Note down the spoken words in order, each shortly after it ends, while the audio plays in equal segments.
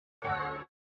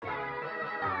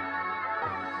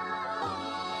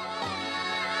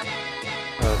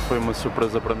foi uma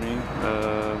surpresa para mim.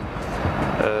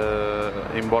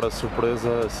 Embora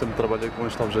surpresa, sempre trabalhei com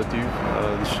este objetivo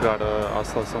de chegar à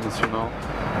Seleção Nacional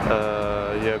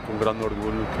e é com grande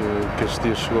orgulho que este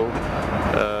dia chegou.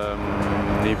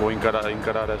 E vou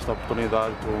encarar esta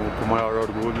oportunidade com o maior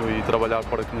orgulho e trabalhar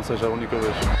para que não seja a única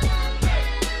vez.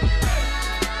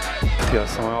 A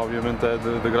reação obviamente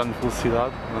de grande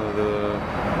felicidade,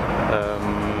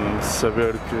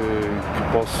 saber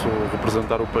que posso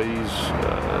representar o país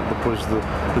depois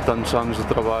de tantos anos de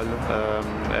trabalho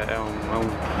é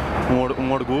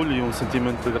um orgulho e um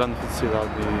sentimento de grande felicidade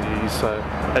e isso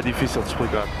é difícil de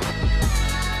explicar.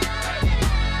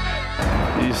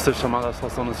 E ser chamado à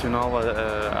Seleção Nacional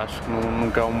acho que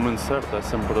nunca é um momento certo, é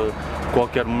sempre,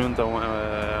 qualquer momento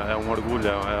é um orgulho,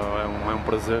 é um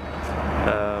prazer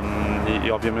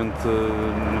e obviamente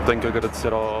tenho que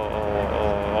agradecer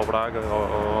ao Braga,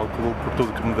 ao clube por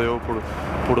tudo que me deu,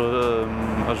 por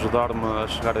ajudar-me a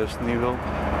chegar a este nível,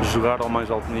 jogar ao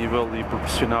mais alto nível e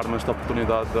proporcionar-me esta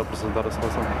oportunidade de apresentar a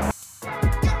seleção.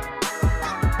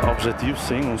 Objetivo,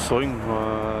 sim, um sonho,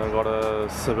 agora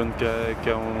sabendo que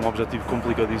é um objetivo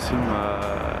complicadíssimo,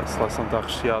 a seleção está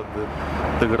recheada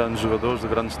de grandes jogadores, de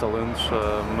grandes talentos,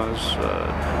 mas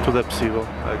tudo é possível,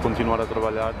 é continuar a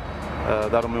trabalhar,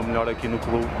 dar o meu melhor aqui no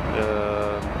clube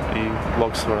e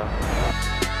logo se verá.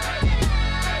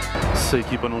 Se a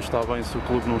equipa não está bem, se o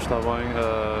clube não está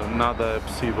bem, nada é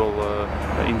possível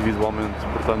individualmente,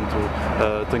 portanto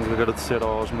tenho que agradecer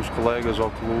aos meus colegas, ao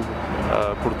clube,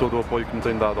 por todo o apoio que me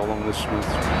têm dado ao longo destes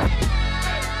meses.